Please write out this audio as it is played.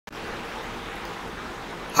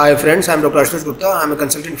Hi friends, I am Dr. Ashutosh Gupta. I am a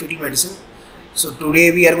consultant in fetal medicine. So today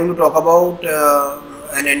we are going to talk about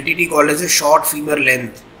an entity called as a short femur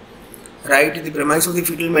length. Right? The premise of the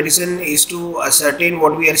fetal medicine is to ascertain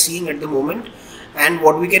what we are seeing at the moment and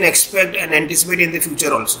what we can expect and anticipate in the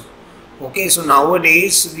future also. Okay, so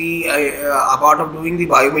nowadays we, apart of doing the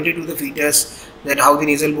biometry to the fetus, that how the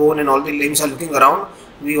nasal bone and all the limbs are looking around,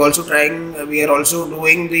 we are also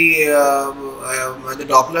doing the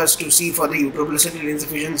Dopplers to see for the uteroplacental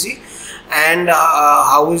insufficiency and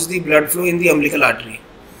how is the blood flow in the umbilical artery,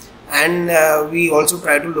 and we also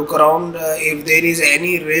try to look around if there is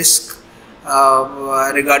any risk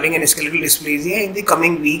regarding an skeletal dysplasia in the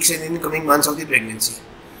coming weeks and in the coming months of the pregnancy,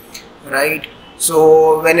 right?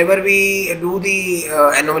 So whenever we do the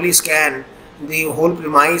anomaly scan, the whole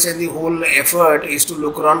premise and the whole effort is to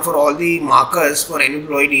look around for all the markers for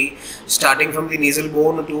aneuploidy, starting from the nasal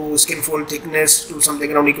bone to skin fold thickness to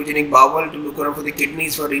something around echogenic bowel, to look around for the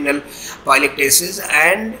kidneys for renal pylectasis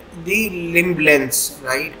and the limb lengths,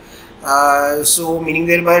 right? So meaning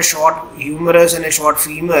thereby a short humerus and a short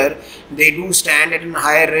femur, they do stand at a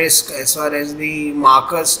higher risk as far as the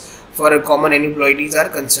markers for a common aneuploidies are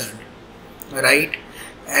concerned, right?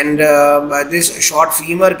 And this short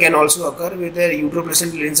femur can also occur with a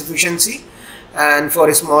uteroplacental insufficiency, and for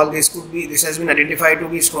a small, this has been identified to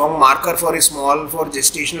be a strong marker for a small, for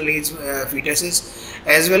gestational age fetuses,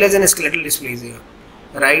 as well as in a skeletal dysplasia,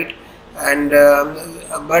 right? And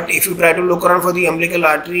but if you try to look around for the umbilical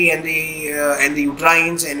artery and the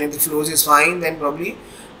uterines, and if the flows is fine, then probably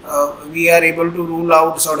we are able to rule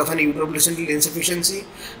out sort of an uteroplacental insufficiency.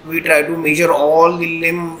 We try to measure all the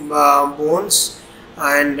limb bones,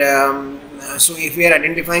 and so if we are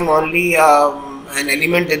identifying only an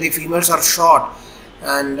element that the femurs are short,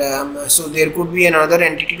 and so there could be another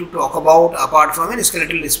entity to talk about apart from a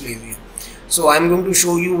skeletal dysplasia. So I am going to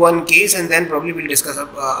show you one case, and then probably we will discuss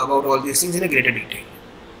about all these things in a greater detail.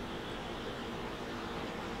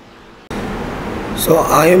 So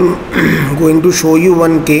I am going to show you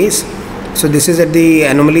one case. So this is at the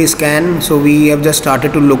anomaly scan. So we have just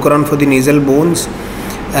started to look around for the nasal bones,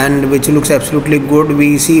 and which looks absolutely good.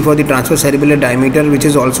 We see for the transverse cerebellar diameter, which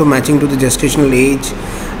is also matching to the gestational age.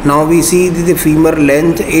 Now we see that the femur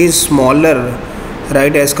length is smaller,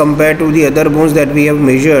 right, as compared to the other bones that we have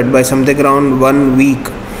measured by something around 1 week.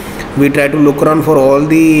 We try to look around for all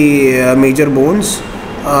the major bones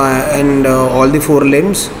and all the 4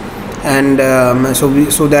 limbs, and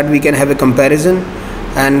so that we can have a comparison.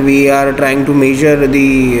 And we are trying to measure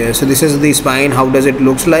the, so this is the spine, how does it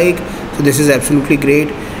looks like. So this is absolutely great.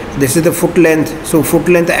 This is the foot length. So foot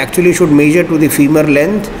length actually should measure to the femur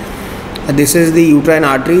length. This is the uterine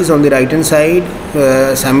arteries on the right hand side.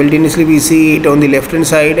 Simultaneously we see it on the left hand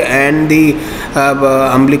side and the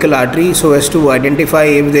umbilical artery, so as to identify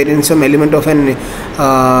if there is some element of an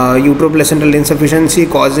uteroplacental insufficiency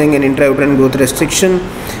causing an intrauterine growth restriction.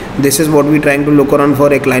 This is what we are trying to look around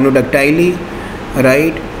for, a clinodactyly,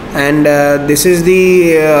 right? And this is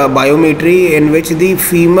the biometry in which the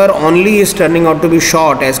femur only is turning out to be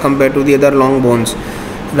short as compared to the other long bones,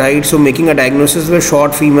 right? So making a diagnosis with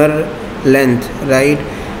short femur length, right?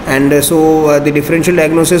 And so the differential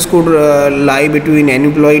diagnosis could lie between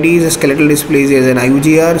aneuploidies, skeletal dysplasias and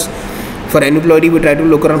IUGRs. For aneuploidy we try to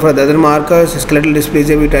look around for the other markers, skeletal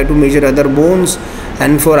dysplasia we try to measure other bones,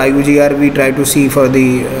 and for IUGR we try to see for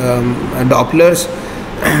the Dopplers.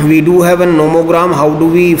 We do have a nomogram. How do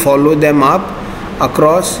we follow them up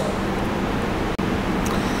across?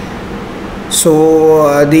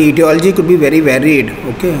 So the etiology could be very varied.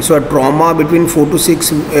 Okay, so a trauma between 4 to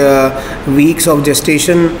 6 weeks of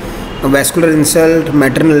gestation, vascular insult,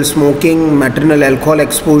 maternal smoking, maternal alcohol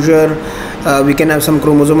exposure. We can have some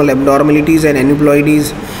chromosomal abnormalities and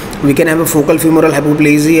aneuploidies. We can have a focal femoral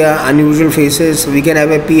hypoplasia, unusual faces. We can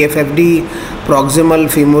have a PFFD, proximal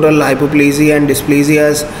femoral hypoplasia and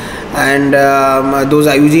dysplasias, and those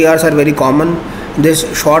IUGRs are very common. This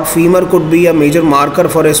short femur could be a major marker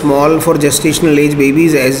for for gestational age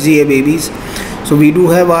babies, SGA babies. So we do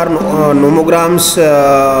have our nomograms.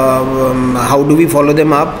 How do we follow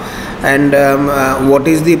them up, and what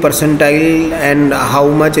is the percentile, and how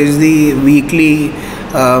much is the weekly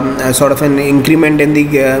sort of an increment in the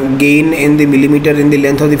gain in the millimeter in the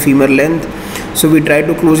length of the femur length. So we try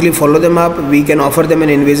to closely follow them up. We can offer them an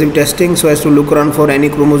invasive testing so as to look around for any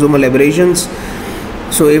chromosomal aberrations.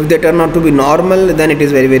 So if they turn out to be normal, then it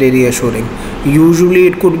is very, very reassuring. Usually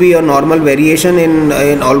it could be a normal variation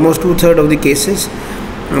in almost 2/3 of the cases,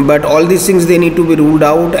 but all these things, they need to be ruled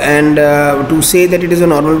out, and to say that it is a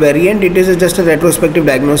normal variant, it is just a retrospective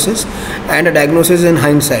diagnosis and a diagnosis in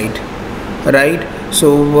hindsight. right?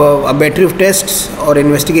 So a battery of tests or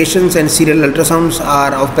investigations and serial ultrasounds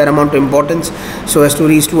are of paramount importance so as to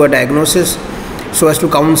reach to a diagnosis, so as to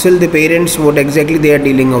counsel the parents what exactly they are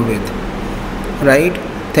dealing with, right?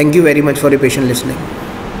 Thank you very much for your patient listening.